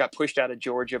 Got pushed out of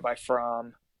Georgia by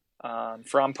Fromm.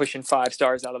 Fromm pushing 5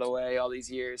 stars out of the way all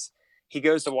these years. He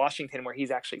goes to Washington where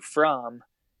he's actually from,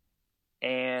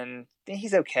 and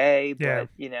he's okay. But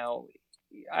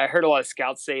I heard a lot of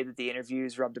scouts say that the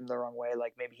interviews rubbed him the wrong way.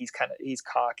 Like maybe he's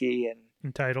cocky and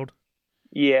entitled.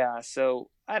 Yeah, so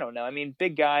I don't know. I mean,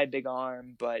 big guy, big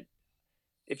arm, but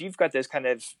if you've got those kind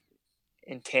of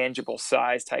intangible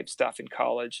size type stuff in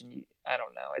college, and I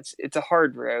don't know, it's a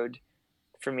hard road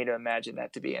for me to imagine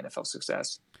that to be NFL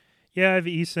success. Yeah, I have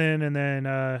Eason and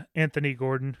then Anthony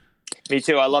Gordon. Me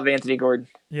too. I love Anthony Gordon.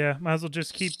 Yeah, might as well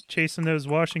just keep chasing those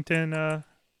Washington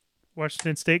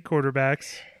State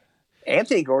quarterbacks.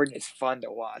 Anthony Gordon is fun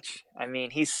to watch. I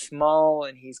mean, he's small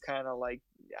and he's kind of like,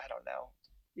 I don't know.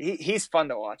 He's fun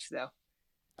to watch, though.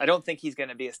 I don't think he's going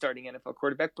to be a starting NFL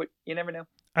quarterback, but you never know.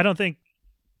 I don't think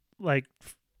like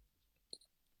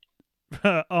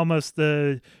almost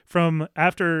from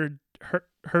after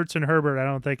Hurts and Herbert, I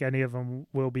don't think any of them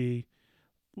will be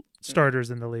starters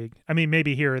in the league. I mean,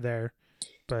 maybe here or there,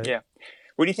 but yeah.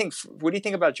 What do you think? What do you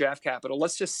think about draft capital?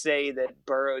 Let's just say that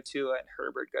Burrow, Tua, and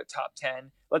Herbert go top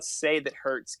 10. Let's say that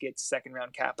Hurts gets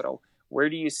 2nd-round capital. Where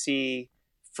do you see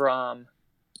from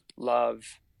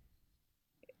Love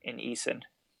and Eason?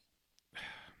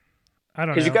 I don't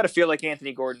know. Because you got to feel like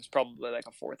Anthony Gordon's probably like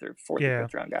a 4th or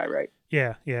 5th round guy, right?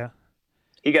 Yeah.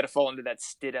 You got to fall into that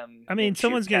Stidham. I mean,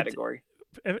 someone's category.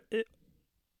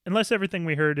 Unless everything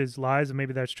we heard is lies, and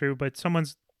maybe that's true, but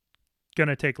someone's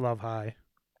gonna take Love high.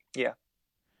 Yeah.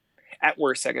 At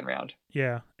worst, 2nd round.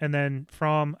 Yeah, and then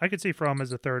I could see Fromm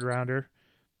as a 3rd rounder.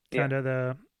 Kind of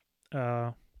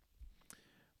the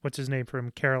what's his name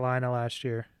from Carolina last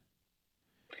year?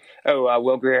 Oh,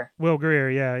 Will Grier. Will Grier,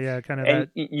 yeah, kind of and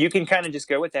that. You can kind of just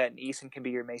go with that, and Eason can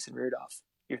be your Mason Rudolph.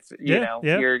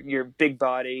 Your big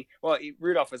body. Well,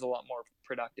 Rudolph was a lot more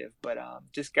productive, but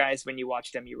just guys, when you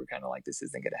watched them, you were kind of like, this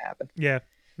isn't going to happen. Yeah,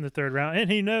 in the 3rd round,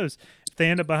 and he knows if they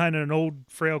end up behind an old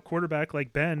frail quarterback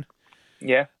like Ben.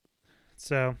 Yeah.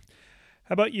 So,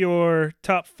 how about your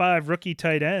top 5 rookie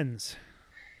tight ends?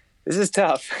 This is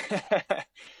tough.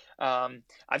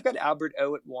 I've got Albert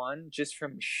O at 1 just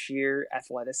from sheer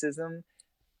athleticism.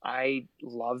 I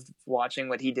loved watching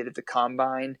what he did at the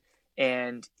combine,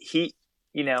 and he,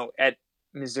 at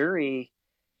Missouri,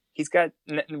 he's got.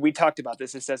 We talked about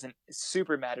this. This doesn't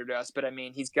super matter to us, but I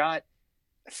mean, he's got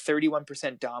a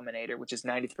 31% dominator, which is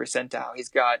 90th percentile. He's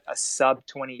got a sub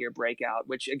 20-year breakout,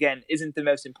 which again isn't the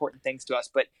most important things to us,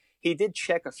 but he did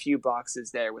check a few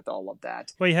boxes there with all of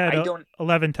that. Well, he had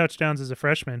 11 touchdowns as a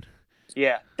freshman.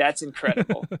 Yeah, that's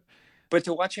incredible. But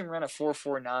to watch him run a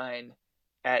 4.49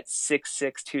 at 6'6",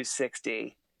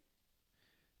 260,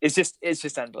 it's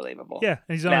just unbelievable. Yeah,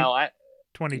 and he's only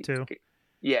 22.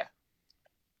 Yeah.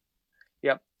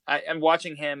 Yep. I'm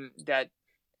watching him. That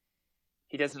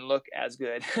he doesn't look as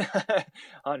good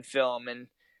on film, and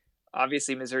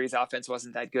obviously Missouri's offense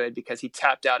wasn't that good because he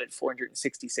tapped out at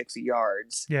 466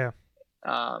 yards. Yeah.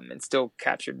 And still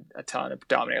captured a ton of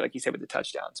dominator, like you said, with the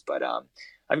touchdowns. But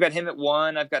I've got him at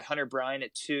 1. I've got Hunter Bryant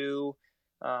at 2.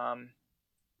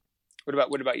 What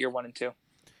about your 1 and 2?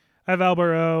 I have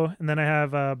Albert O, and then I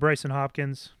have Bryson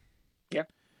Hopkins. Yeah.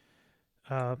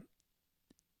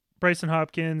 Bryson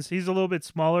Hopkins, he's a little bit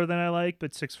smaller than I like,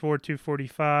 but 6'4",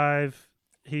 245.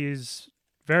 He's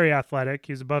very athletic.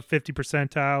 He's above 50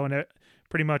 percentile and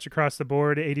pretty much across the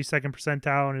board, 82nd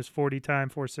percentile in his 40 time,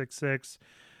 4.66.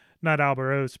 Not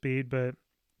Albert O speed, but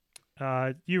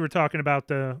you were talking about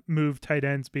the move tight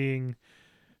ends being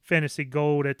fantasy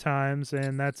gold at times,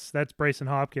 and that's Bryson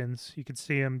Hopkins. You could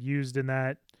see him used in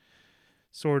that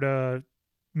sort of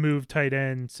move tight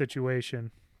end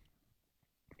situation.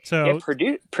 So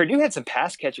yeah, Purdue had some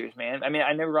pass catchers, man. I mean,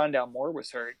 I know Rondale Moore was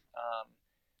hurt,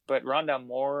 but Rondale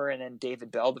Moore and then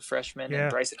David Bell, the freshman, and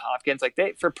Bryson Hopkins, like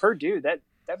for Purdue, that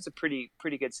was a pretty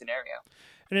good scenario.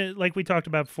 And like we talked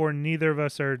about before, neither of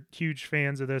us are huge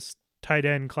fans of this tight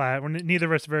end class. Neither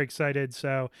of us are very excited.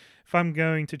 So if I'm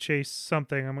going to chase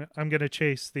something, I'm going to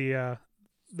chase the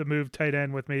move tight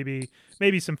end with maybe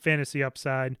some fantasy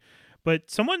upside. But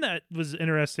someone that was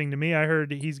interesting to me, I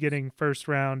heard he's getting first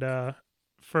round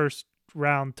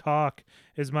talk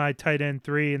is my tight end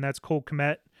 3, and that's Cole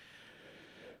Kmet.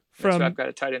 So I've got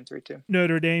a tight end 3 too.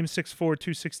 Notre Dame, 6'4",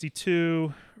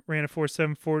 262, ran a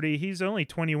 4.7 40. He's only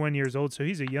 21 years old, so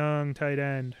he's a young tight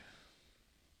end.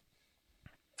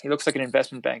 He looks like an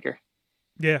investment banker.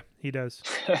 Yeah, he does.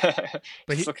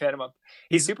 But he's looking at him up.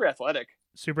 He's super athletic.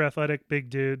 Super athletic, big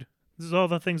dude. This is all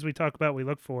the things we talk about, we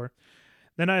look for.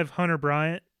 Then I have Hunter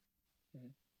Bryant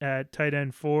at tight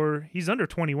end 4. He's under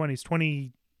 21. He's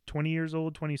 20 years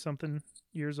old, 20-something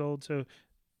years old, so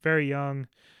very young.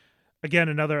 Again,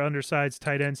 another undersized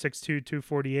tight end, 6'2",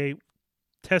 248.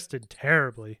 Tested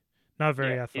terribly. Not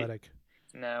very athletic.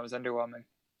 No, it was underwhelming.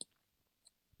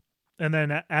 And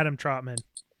then Adam Trotman.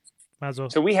 Might as well.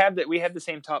 So we have the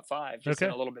same top 5, just in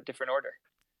a little bit different order.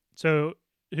 So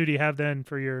who do you have then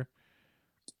for your...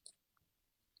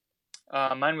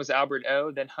 Mine was Albert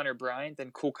O, then Hunter Bryant, then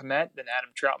Cole Kmet, then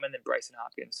Adam Troutman, then Bryson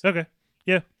Hopkins. Okay.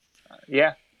 Yeah.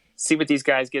 Yeah. See what these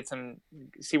guys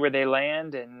see where they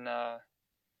land. And,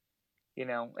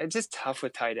 it's just tough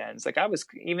with tight ends. Like I was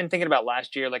even thinking about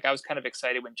last year, like I was kind of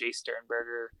excited when Jay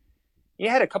Sternberger, you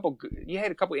had a couple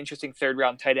interesting 3rd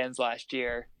round tight ends last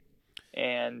year.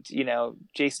 And,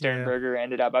 Jay Sternberger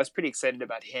ended up, I was pretty excited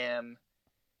about him.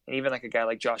 And even like a guy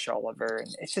like Josh Oliver.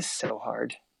 And it's just so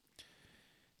hard.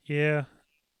 Yeah.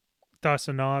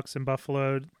 Dawson Knox in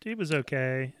Buffalo, he was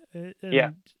okay. And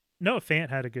Noah Fant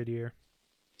had a good year.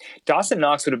 Dawson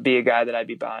Knox would be a guy that I'd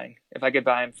be buying if I could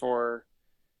buy him for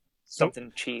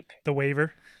something cheap. The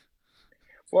waiver?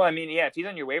 Well, I mean, yeah, if he's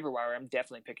on your waiver wire, I'm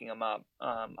definitely picking him up.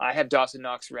 I have Dawson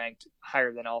Knox ranked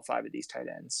higher than all 5 of these tight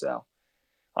ends, so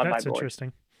on my board. That's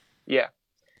interesting. Yeah.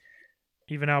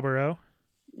 Even Albert O?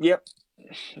 Yep.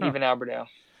 Even Albert O.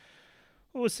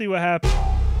 Well, we'll see what happens.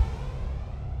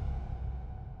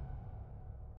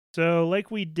 So like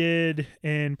we did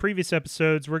in previous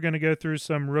episodes, we're going to go through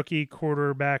some rookie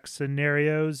quarterback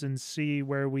scenarios and see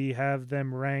where we have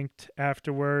them ranked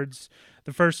afterwards.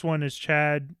 The first one is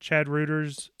Chad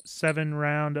Reuter's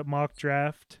 7-round mock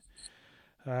draft.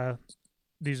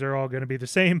 These are all going to be the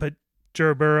same, but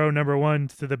Joe Burrow, number 1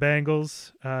 to the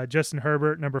Bengals. Justin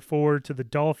Herbert, number 4 to the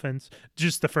Dolphins.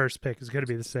 Just the first pick is going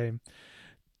to be the same.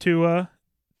 Tua,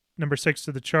 number 6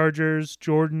 to the Chargers.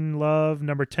 Jordan Love,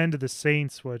 number 10 to the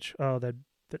Saints, which that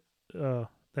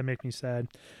makes me sad.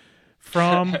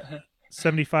 From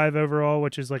 75 overall,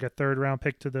 which is like a 3rd round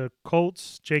pick to the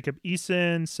Colts. Jacob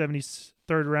Eason,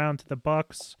 73rd round to the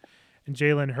Bucks, and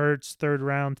Jalen Hurts, 3rd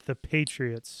round to the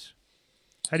Patriots.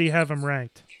 How do you have them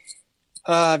ranked?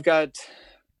 I've got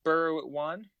Burrow at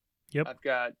 1. Yep. I've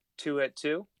got Tua at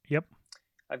 2. Yep.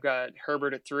 I've got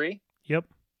Herbert at 3. Yep.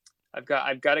 I've got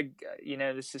to,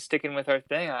 this is sticking with our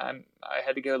thing. I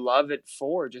had to go Love at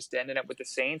 4, just ending up with the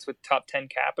Saints with top 10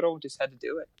 capital. Just had to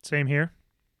do it. Same here.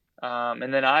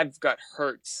 And then I've got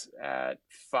Hurts at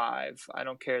 5. I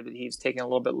don't care that he's taking a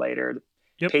little bit later. The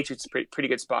Yep. Patriots pretty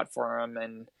good spot for him,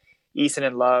 and Eason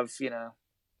and Love,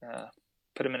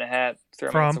 put him in a hat,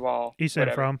 throw him against the wall. Eason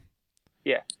whatever. from.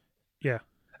 Yeah. Yeah.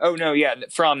 Oh no, yeah,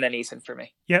 from then Eason for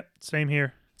me. Yep, same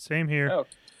here. Oh,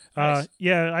 nice.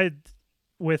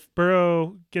 With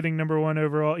Burrow getting number 1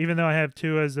 overall, even though I have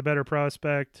Tua as the better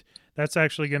prospect, that's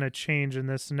actually going to change in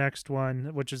this next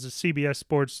one, which is a CBS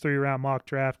Sports 3-round mock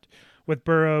draft, with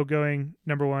Burrow going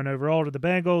number 1 overall to the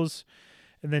Bengals,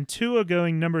 and then Tua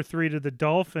going number 3 to the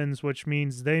Dolphins, which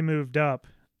means they moved up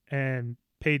and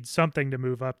paid something to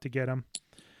move up to get him.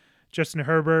 Justin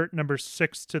Herbert, number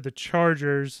 6 to the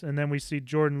Chargers, and then we see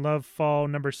Jordan Love fall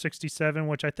number 67,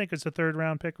 which I think is a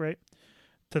 3rd-round pick, right,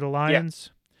 to the Lions.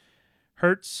 Yeah.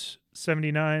 Hurts,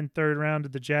 79, 3rd round to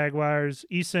the Jaguars.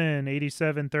 Eason,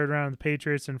 87, 3rd round to the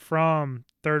Patriots. And Fromm,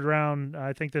 3rd round,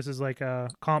 I think this is like a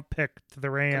comp pick to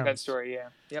the Rams. That story, yeah.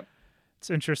 Yep.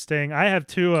 It's interesting. I have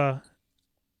Tua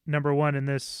number 1 in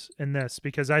this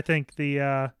because I think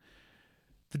the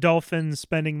Dolphins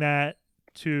spending that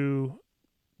to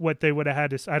what they would have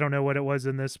had to, I don't know what it was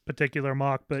in this particular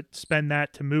mock, but spend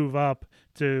that to move up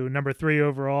to number 3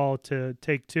 overall to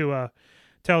take Tua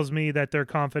tells me that they're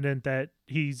confident that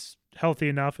he's healthy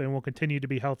enough and will continue to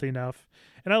be healthy enough.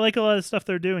 And I like a lot of stuff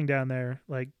they're doing down there.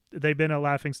 Like, they've been a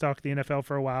laughingstock of the NFL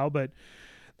for a while, but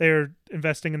they're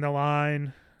investing in the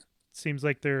line. Seems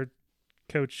like their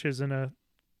coach isn't a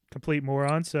complete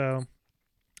moron. So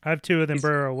I have Tua than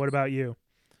Burrow. What about you?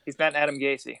 He's not Adam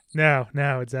Gase. No,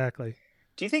 exactly.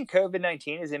 Do you think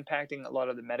COVID-19 is impacting a lot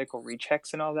of the medical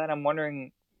rechecks and all that? I'm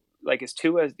wondering, like,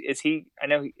 I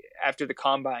know after the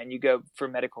combine, you go for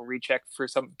medical recheck for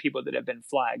some people that have been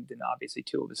flagged, and obviously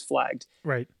Tua was flagged.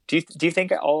 Right. Do you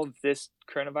think all of this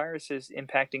coronavirus is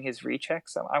impacting his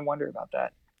rechecks? I wonder about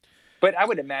that. But I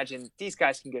would imagine these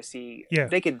guys can go see,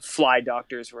 they can fly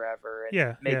doctors wherever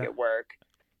and make it work.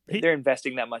 They're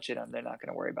investing that much in them. They're not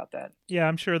going to worry about that. Yeah,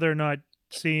 I'm sure they're not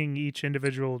seeing each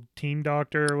individual team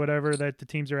doctor or whatever that the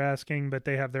teams are asking, but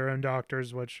they have their own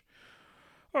doctors, which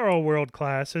are all world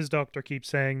class. His doctor keeps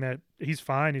saying that he's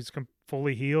fine. He's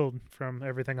fully healed from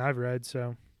everything I've read.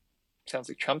 So sounds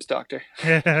like Trump's doctor.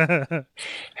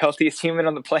 Healthiest human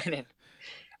on the planet.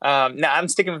 I'm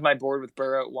sticking with my board with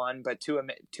Burrow at 1, but Tua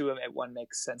at 1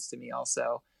 makes sense to me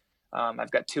also.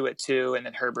 I've got Tua at 2 and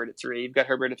then Herbert at 3. You've got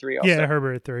Herbert at 3 also. Yeah,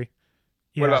 Herbert at 3.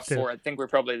 What about 4? I think we're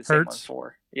probably the same on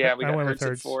 4. Yeah, we got Hurts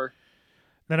at 4.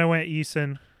 Then I went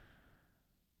Eason.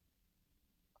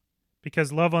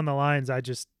 Because Love on the lines, I'll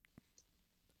take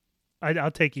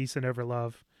Eason over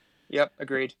Love. Yep,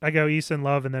 agreed. I go Eason,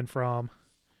 Love, and then Fromm.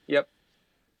 Yep.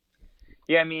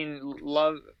 Yeah, I mean,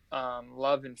 Love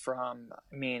and Fromm,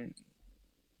 I mean,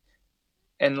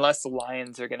 unless the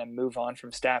Lions are going to move on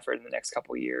from Stafford in the next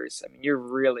couple of years, I mean, you're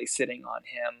really sitting on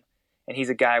him, and he's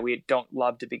a guy we don't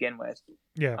love to begin with.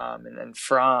 Yeah. And then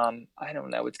Fromm, I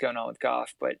don't know what's going on with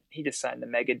Goff, but he just signed the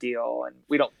mega deal, and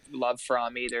we don't love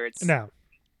Fromm either.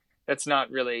 That's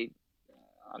not really.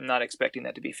 I'm not expecting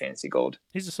that to be fantasy gold.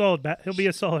 He's a solid. He'll be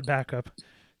a solid backup.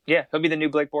 Yeah, he'll be the new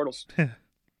Blake Bortles.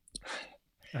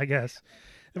 I guess.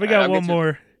 If we got one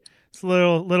more, it's a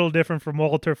little different from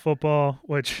Walter football,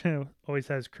 which always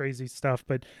has crazy stuff.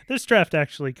 But this draft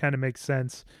actually kind of makes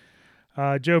sense.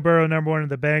 Joe Burrow, number 1 to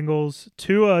the Bengals.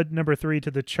 Tua, number 3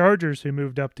 to the Chargers, who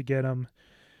moved up to get him.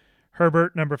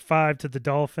 Herbert, number 5 to the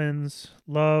Dolphins.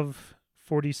 Love,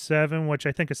 47, which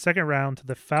I think is 2nd round to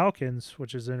the Falcons,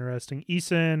 which is interesting.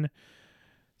 Eason,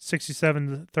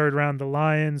 67, 3rd round to the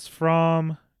Lions.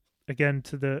 Fromm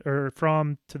to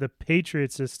the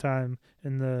Patriots this time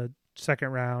in the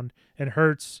 2nd round, and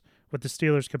Hurts with the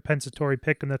Steelers' compensatory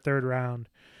pick in the 3rd round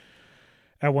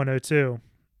at 102.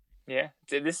 Yeah,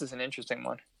 this is an interesting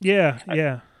one.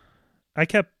 Yeah. I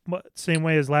kept same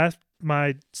way as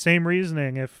my same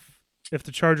reasoning. If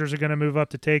the Chargers are going to move up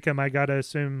to take him, I got to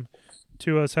assume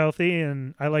Tua's healthy,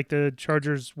 and I like the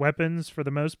Chargers' weapons for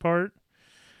the most part,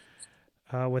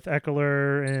 with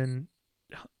Eckler and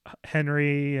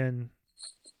Henry and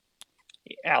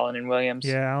Allen and Williams.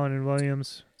 Yeah, Allen and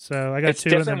Williams. So I got it's 2.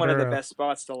 It's definitely one of the best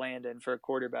spots to land in for a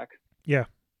quarterback. Yeah.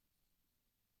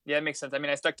 Yeah, it makes sense. I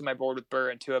mean, I stuck to my board with Burr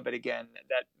and Tua, but again,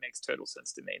 that makes total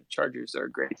sense to me. The Chargers are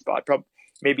a great spot, probably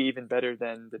maybe even better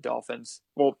than the Dolphins.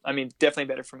 Well, I mean, definitely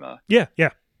better from a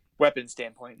weapon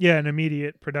standpoint. Yeah, an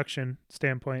immediate production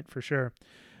standpoint for sure.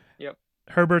 Yep.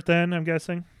 Herbert, then I'm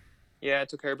guessing. Yeah, I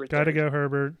took Herbert. Got to go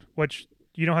Herbert. Which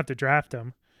you don't have to draft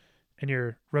him in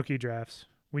your rookie drafts.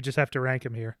 We just have to rank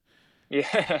him here.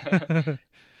 Yeah.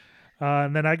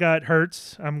 And then I got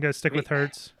Hurts. I'm gonna stick with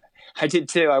Hurts. I did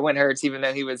too. I went Hurts, even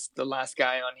though he was the last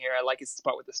guy on here. I like his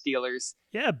spot with the Steelers.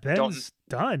 Yeah, Ben's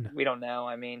done. We don't know.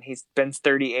 I mean, Ben's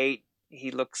 38.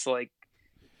 He looks like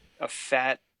a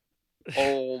fat,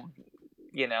 old,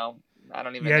 I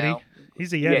don't even Yeti. know.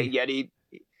 He's a Yeti. Yeah, Yeti.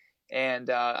 And,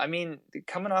 I mean,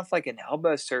 coming off like an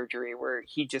elbow surgery where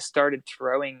he just started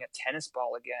throwing a tennis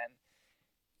ball again,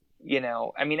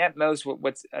 I mean, at most,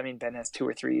 Ben has 2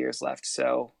 or 3 years left,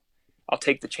 so I'll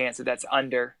take the chance that's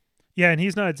under. Yeah, and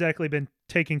he's not exactly been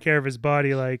taking care of his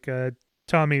body like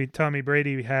Tommy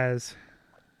Brady has.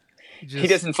 He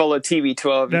doesn't follow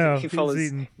TB12. No, he follows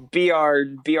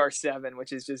BR7,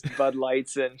 which is just Bud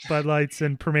Lights and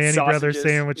Permane Brothers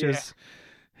sandwiches.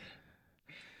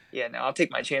 Yeah, no, I'll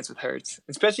take my chance with Hurts.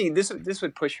 Especially this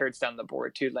would push Hurts down the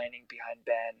board too, landing behind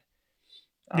Ben.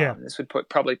 This would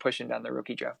probably push him down the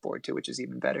rookie draft board too, which is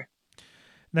even better.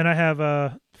 Then I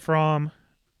have Fromm.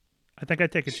 I think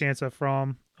I'd take a chance of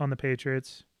Fromm on the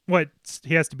Patriots. What,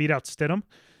 he has to beat out Stidham?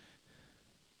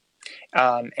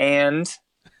 And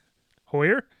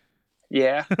Hoyer?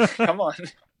 Yeah, come on.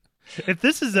 If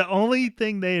this is the only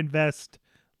thing they invest,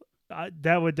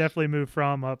 that would definitely move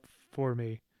Fromm up for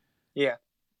me. Yeah.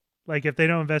 Like if they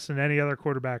don't invest in any other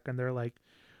quarterback and they're like,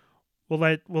 we'll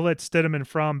let Stidham and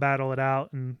Fromm battle it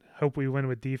out and hope we win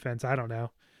with defense. I don't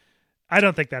know. I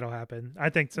don't think that'll happen. I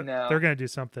think they're going to do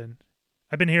something.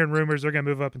 I've been hearing rumors they're going to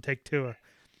move up and take Tua.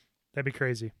 That'd be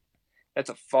crazy. That's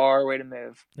a far way to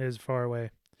move. It is far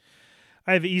away.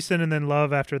 I have Eason and then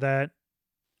Love after that.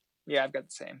 Yeah, I've got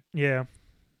the same. Yeah.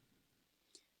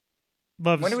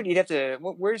 Love. When would you have to?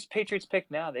 Where's Patriots pick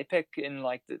now? They pick in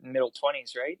like the middle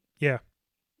 20s, right? Yeah.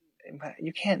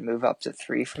 You can't move up to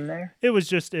 3 from there. It was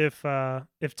just if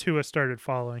Tua started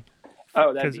falling.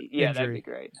 Oh, that'd be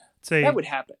great. That would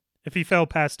happen. If he fell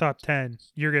past top 10,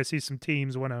 you're going to see some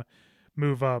teams want to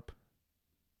move up.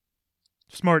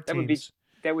 Smart teams.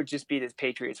 That would just be the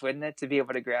Patriots, wouldn't it, to be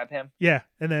able to grab him? Yeah,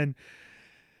 and then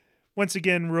once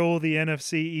again roll the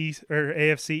NFC East or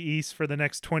AFC East for the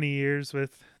next 20 years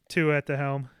with Tua at the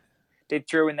helm. They'd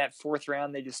throw in that 4th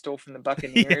round they just stole from the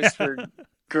Buccaneers for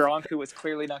Gronk, who was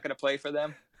clearly not going to play for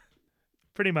them.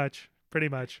 Pretty much.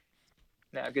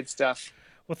 No, good stuff.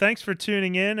 Well, thanks for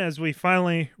tuning in as we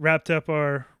finally wrapped up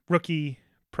our rookie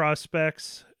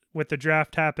prospects. With the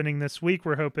draft happening this week,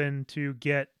 we're hoping to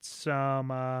get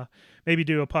some, maybe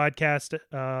do a podcast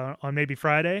on maybe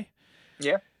Friday.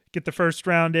 Yeah. Get the first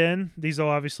round in. These will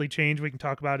obviously change. We can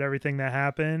talk about everything that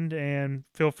happened, and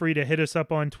feel free to hit us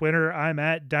up on Twitter. I'm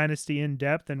at Dynasty In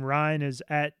Depth, and Ryan is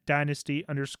at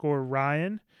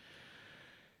Dynasty_Ryan.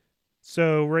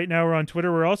 So right now we're on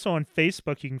Twitter. We're also on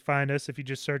Facebook. You can find us if you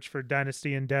just search for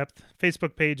Dynasty In Depth.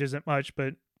 Facebook page isn't much,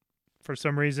 but for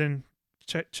some reason,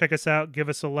 check us out. Give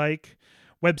us a like.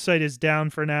 Website is down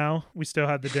for now. We still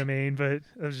have the domain, but it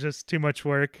was just too much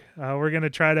work. We're going to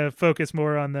try to focus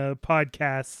more on the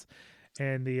podcasts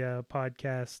and the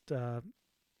podcast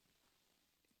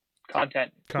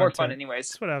content. More fun anyways.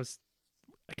 That's what I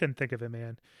couldn't think of it,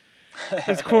 man.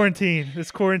 It's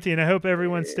quarantine. I hope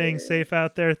everyone's staying safe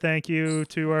out there. Thank you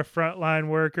to our frontline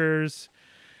workers.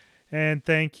 And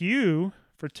thank you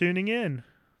for tuning in.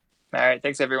 All right.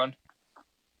 Thanks, everyone.